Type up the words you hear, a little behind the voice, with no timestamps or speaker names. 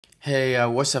Hey,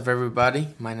 what's up, everybody?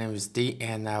 My name is D,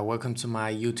 and welcome to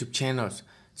my YouTube channels.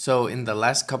 So, in the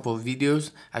last couple of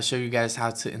videos, I show you guys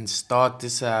how to install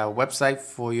this website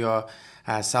for your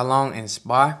salon and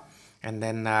spa, and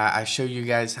then I show you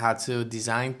guys how to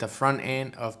design the front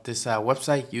end of this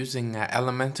website using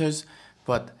Elementors.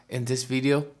 But in this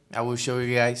video, I will show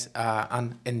you guys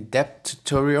an in-depth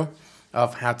tutorial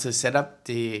of how to set up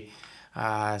the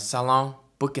salon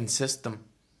booking system.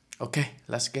 Okay,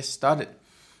 let's get started.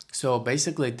 So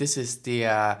basically, this is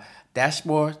the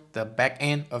dashboard, the back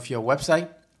end of your website.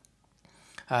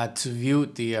 To view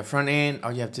the front end,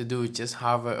 all you have to do is just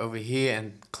hover over here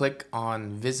and click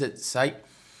on Visit Site.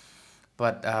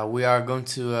 But we are going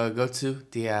to go to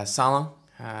the Salon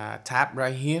tab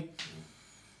right here.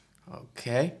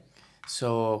 Okay.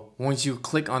 So once you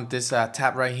click on this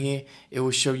tab right here, it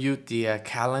will show you the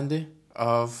calendar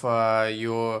of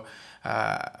your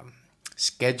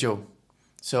schedule.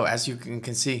 So as you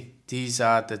can see, these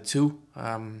are the two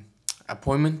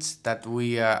appointments that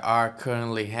we are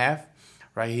currently have.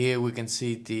 Right here we can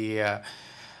see the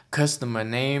customer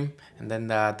name, and then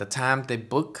the time they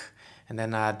book, and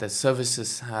then the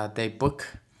services they book.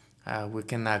 We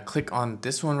can click on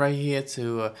this one right here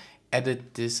to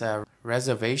edit this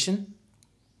reservation.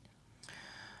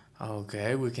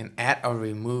 Okay, we can add or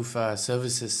remove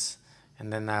services,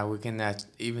 and then we can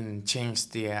even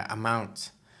change the amount.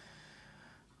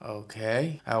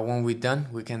 Okay, when we're done,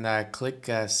 we can click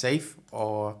save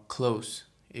or close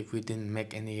if we didn't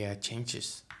make any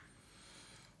changes.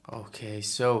 Okay,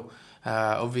 so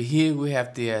over here we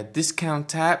have the discount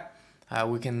tab.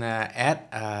 We can add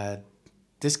a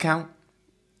discount.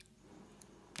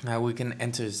 We can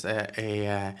enter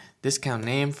a discount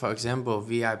name, for example,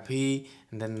 VIP,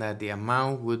 and then the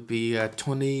amount would be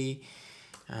 20.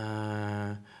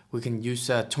 We can use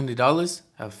 $20,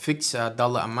 a fixed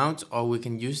dollar amount, or we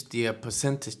can use the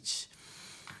percentage.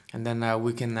 And then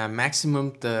we can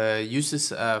maximum the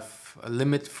uses of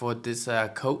limit for this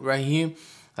code right here.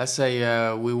 Let's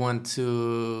say we want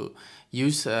to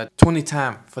use 20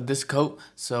 times for this code.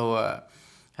 So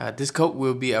this code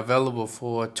will be available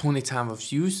for 20 times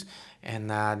of use. And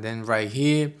then right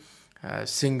here,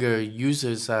 single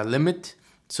users limit.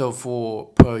 So for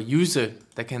per user,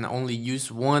 they can only use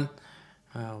one.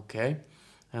 Okay,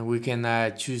 and we can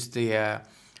choose the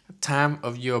time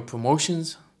of your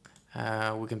promotions.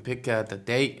 We can pick the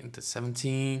date, the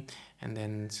 17th, and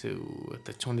then to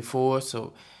the 24th.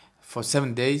 So for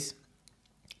 7 days,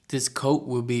 this code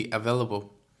will be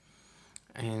available.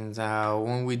 And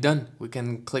when we're done, we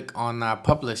can click on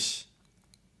publish.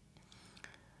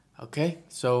 Okay,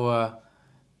 so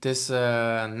this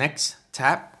next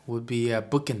tab would be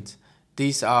bookings.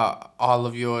 These are all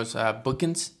of your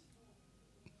bookings.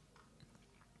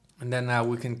 And then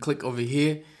we can click over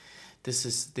here. This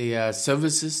is the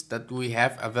services that we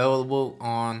have available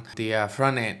on the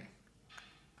front end.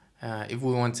 If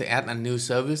we want to add a new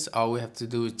service, all we have to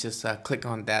do is just click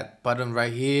on that button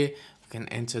right here. We can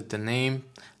enter the name,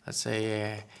 let's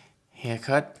say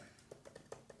haircut.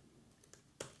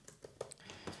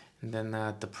 And then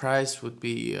the price would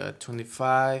be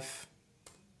 25,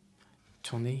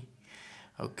 20.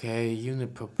 Okay,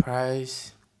 unit per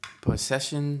price, per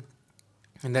session.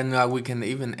 And then we can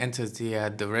even enter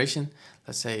the duration.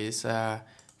 Let's say it's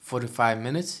 45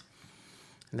 minutes.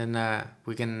 And then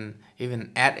we can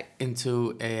even add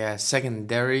into a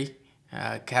secondary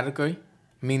category,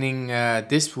 meaning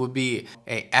this would be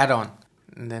a add-on.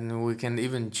 And then we can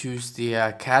even choose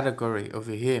the category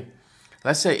over here.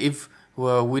 Let's say if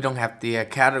we don't have the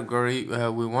category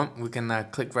we want, we can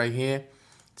click right here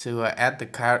to add the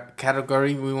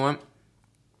category we want.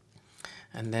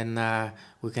 And then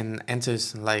we can enter,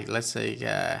 like, let's say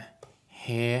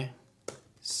hair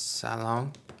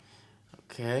salon.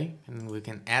 Okay, and we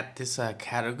can add this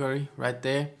category right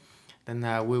there.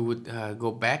 Then we would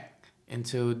go back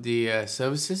into the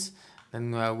services.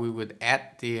 Then we would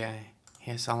add the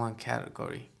hair salon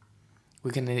category.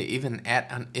 We can even add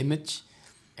an image,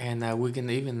 and we can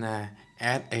even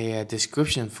add a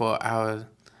description for our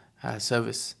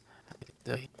service.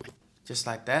 Just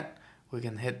like that. We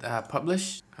can hit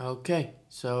publish. Okay,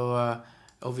 so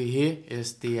over here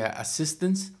is the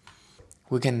assistants.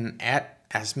 We can add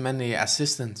as many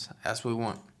assistants as we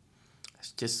want.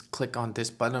 Let's just click on this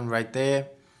button right there.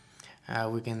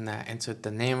 We can enter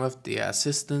the name of the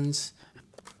assistants.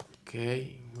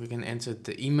 Okay, we can enter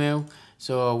the email.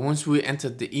 So once we enter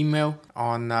the email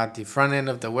on the front end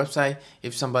of the website,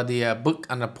 if somebody book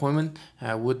an appointment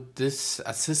with this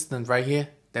assistant right here,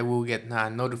 they will get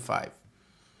notified.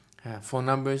 Phone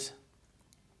numbers,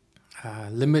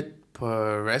 limit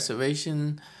per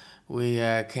reservation. We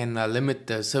can limit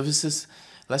the services.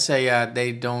 let's say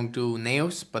they don't do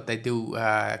nails, but they do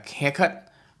haircut.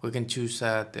 We can choose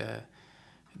the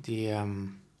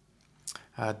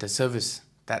service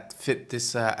that fit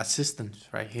this assistant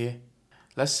right here.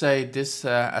 Let's say this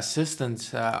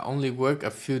assistant only work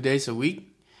a few days a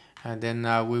week, and then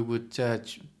we would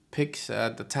pick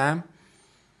the time.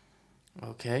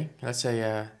 Okay, let's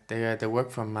say they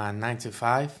work from 9 to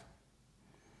 5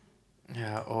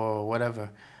 or whatever,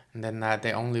 and then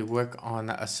they only work on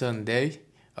a certain day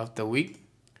of the week.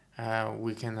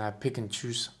 We can pick and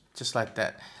choose just like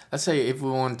that. Let's say if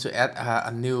we want to add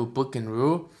a new booking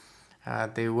rule,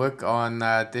 they work on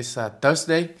this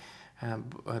Thursday,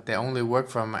 they only work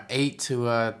from 8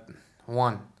 to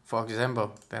 1, for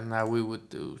example, then we would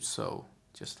do so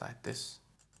just like this,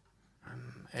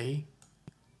 8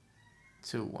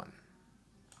 to 1,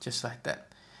 just like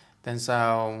that. Then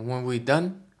so when we're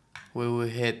done, we will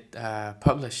hit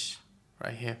publish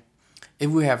right here. If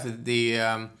we have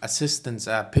the assistant's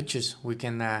pictures, we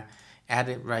can add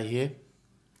it right here,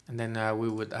 and then we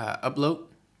would upload.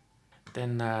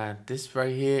 Then this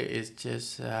right here is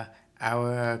just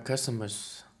our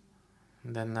customers.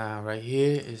 And then right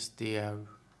here is the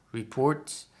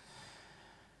reports.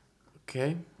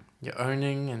 Okay, your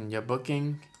earning and your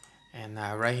booking, and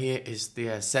right here is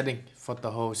the setting for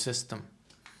the whole system.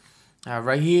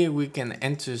 Right here we can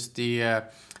enter the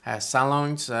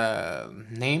salon's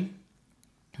name,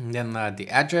 and then the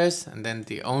address, and then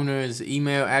the owner's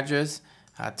email address,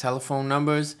 telephone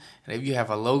numbers, and if you have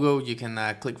a logo, you can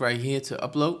click right here to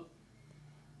upload.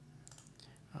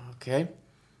 Okay,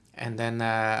 and then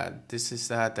this is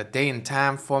the day and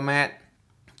time format.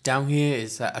 Down here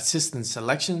is assistant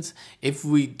selections. If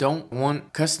we don't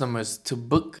want customers to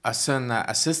book a certain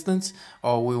assistant,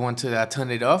 or we want to turn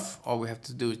it off, all we have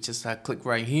to do is just click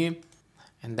right here.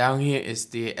 And down here is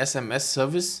the SMS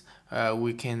service.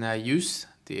 We can use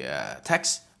the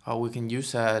text, or we can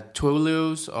use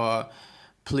Twilio or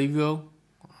Plevio.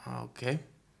 Okay.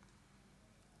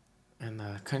 And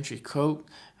country code.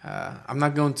 I'm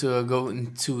not going to go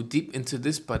too deep into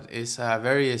this, but it's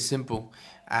very simple.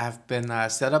 I have been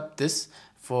set up this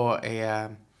for a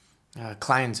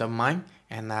client of mine,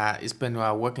 and it's been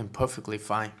working perfectly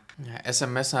fine.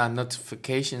 SMS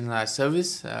notification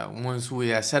service. Once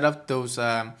we set up those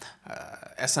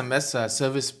SMS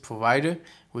service provider,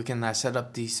 we can set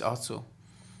up these also.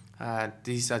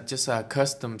 These are just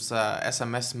custom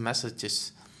SMS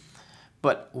messages,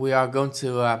 but we are going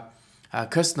to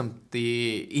custom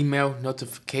the email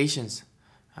notifications.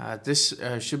 This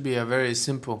should be a very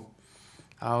simple.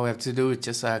 All we have to do is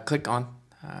just click on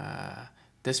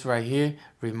this right here,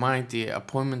 remind the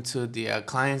appointment to the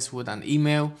clients with an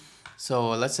email.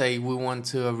 So let's say we want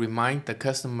to remind the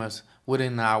customers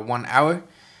within 1 hour,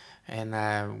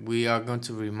 and we are going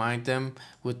to remind them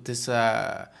with this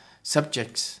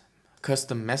subjects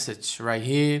custom message right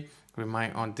here.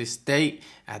 Remind on this date,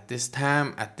 at this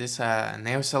time, at this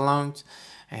nail salon,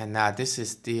 and this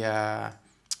is the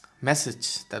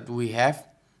message that we have.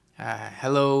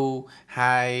 Hello,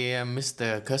 hi,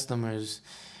 Mr. Customers.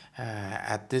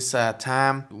 At this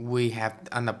time, we have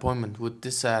an appointment with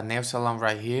this nail salon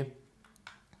right here.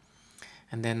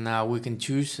 And then we can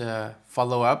choose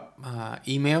follow up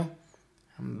email,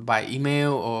 by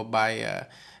email or by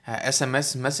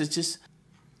SMS messages.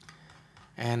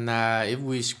 And if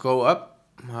we scroll up,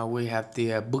 we have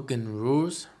the booking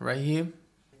rules right here.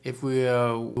 If we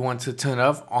want to turn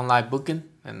off online booking,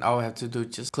 then all we have to do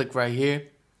is just click right here.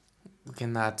 We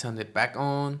can turn it back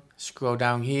on. Scroll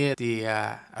down here, the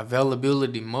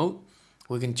availability mode.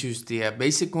 We can choose the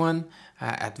basic one,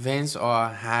 advanced, or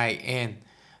high end.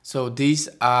 So these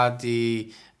are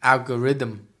the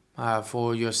algorithm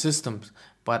for your systems.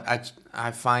 But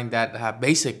I find that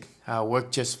basic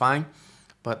work just fine.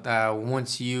 But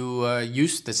once you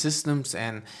use the systems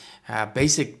and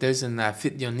basic doesn't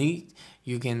fit your need,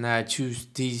 you can choose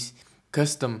these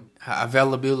custom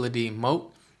availability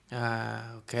mode.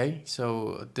 Okay,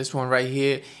 so this one right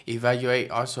here,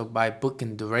 evaluate also by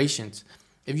booking durations.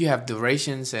 If you have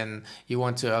durations and you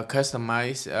want to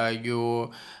customize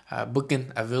your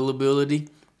booking availability,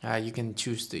 you can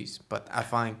choose these, but I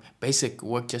find basic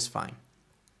work just fine.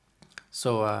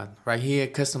 So right here,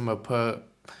 customer per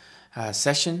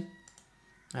session,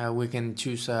 we can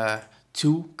choose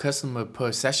 2 customer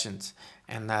per sessions,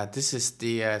 and this is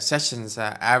the sessions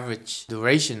average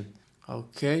duration.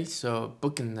 Okay, so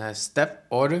booking step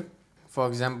order. For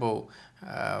example,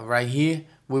 right here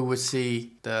we will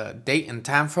see the date and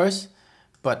time first,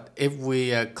 but if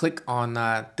we click on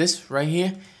this right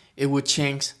here, it will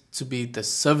change to be the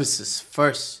services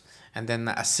first, and then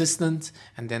the assistant,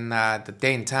 and then the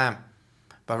day and time.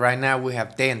 But right now we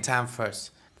have day and time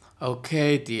first.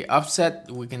 Okay, the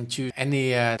offset, we can choose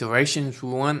any durations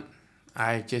we want.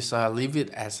 I just leave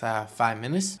it as 5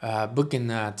 minutes. Booking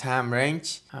time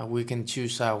range, we can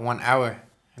choose 1 hour,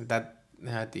 and that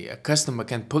the customer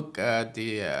can book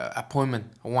the appointment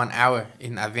 1 hour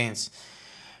in advance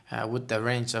with the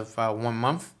range of 1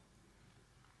 month.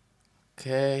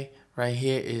 Okay, right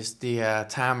here is the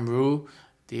time rule,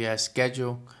 the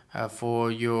schedule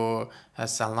for your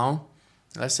salon.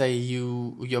 Let's say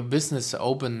your business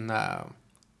open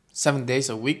 7 days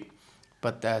a week,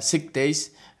 but 6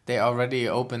 days they already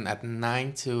open at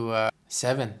 9 to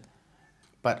 7.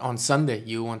 But on Sunday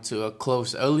you want to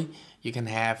close early, you can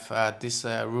have this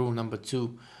rule number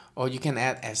 2, or you can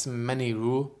add as many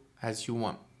rule as you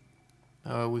want.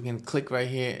 We can click right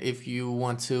here if you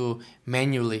want to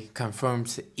manually confirm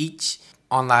each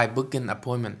online booking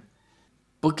appointment.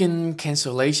 Booking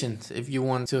cancellations, if you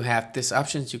want to have these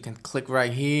options, you can click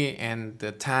right here and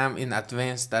the time in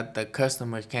advance that the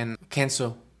customer can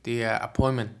cancel the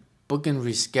appointment. Booking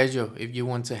reschedule, if you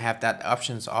want to have that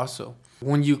options also.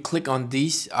 When you click on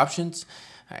these options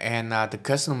and the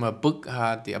customer book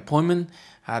the appointment,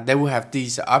 they will have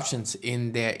these options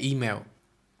in their email.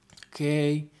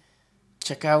 Okay,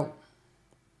 check out.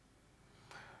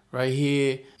 Right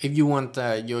here, if you want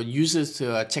your users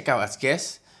to check out as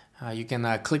guests, you can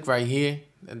click right here.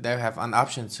 They have an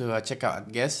option to check out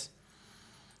as guests,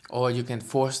 or you can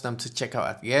force them to check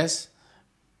out as guests.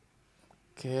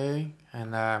 Okay,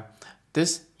 and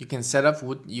this you can set up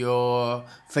with your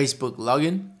Facebook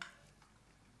login.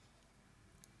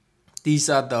 These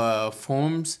are the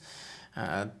forms.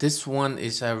 This one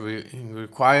is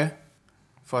required.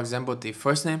 For example, the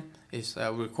first name is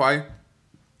required.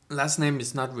 Last name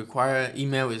is not required.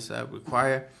 Email is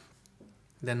required.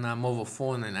 Then mobile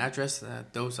phone and address,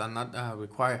 those are not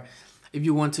required. If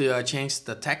you want to change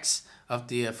the text of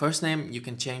the first name, you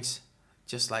can change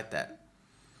just like that.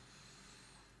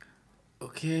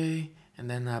 Okay, and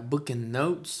then booking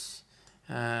notes.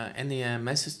 Any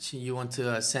message you want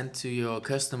to send to your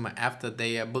customer after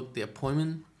they book the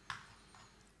appointment.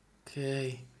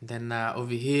 Okay, then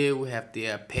over here we have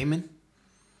the payment.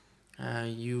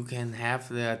 You can have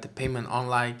the payment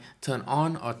online turn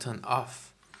on or turn off.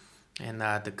 And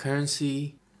the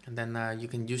currency, and then you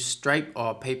can use Stripe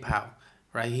or PayPal.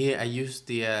 Right here I use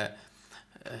the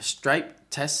Stripe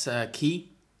test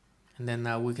key, and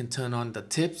then we can turn on the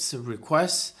tips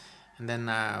requests, and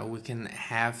then we can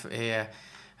have a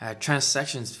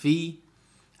transactions fee.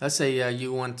 Let's say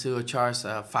you want to charge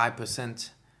 5%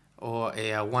 or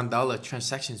a $1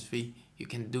 transactions fee, you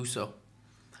can do so.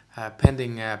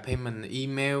 Pending payment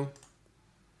email.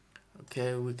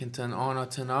 Okay, we can turn on or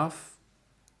turn off.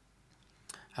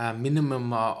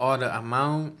 Minimum order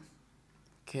amount.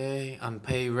 Okay,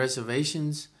 unpaid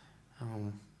reservations.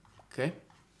 Okay,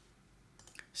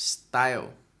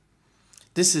 style.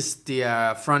 This is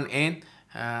the front end.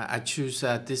 I choose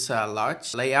this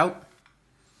large layout,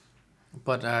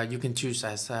 but you can choose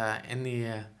as any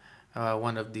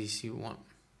one of these you want.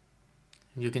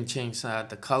 You can change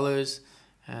the colors,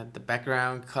 the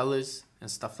background colors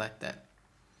and stuff like that.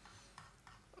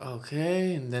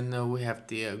 Okay, and then we have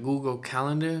the Google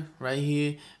Calendar right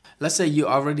here. Let's say you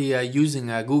already using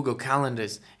Google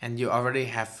Calendars and you already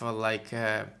have like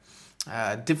a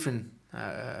different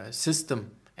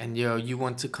system, and you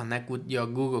want to connect with your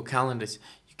Google Calendars,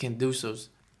 you can do so.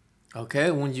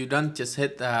 Okay, when you're done, just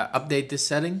hit update this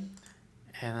setting,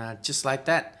 and just like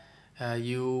that,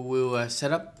 you will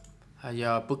set up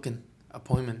your booking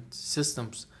appointment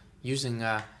systems using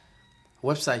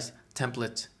website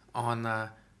templates on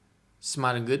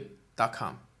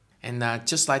smartinggoods.com. And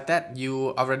just like that,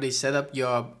 you already set up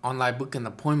your online booking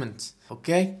appointments.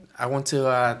 Okay, I want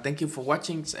to thank you for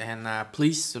watching, and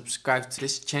please subscribe to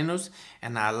this channel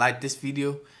and like this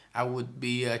video. I would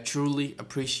be truly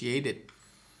appreciated.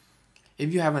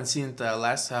 If you haven't seen the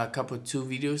last couple 2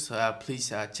 videos,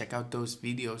 please check out those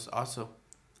videos also.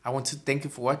 I want to thank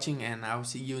you for watching, and I will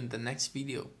see you in the next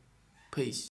video.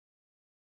 Peace.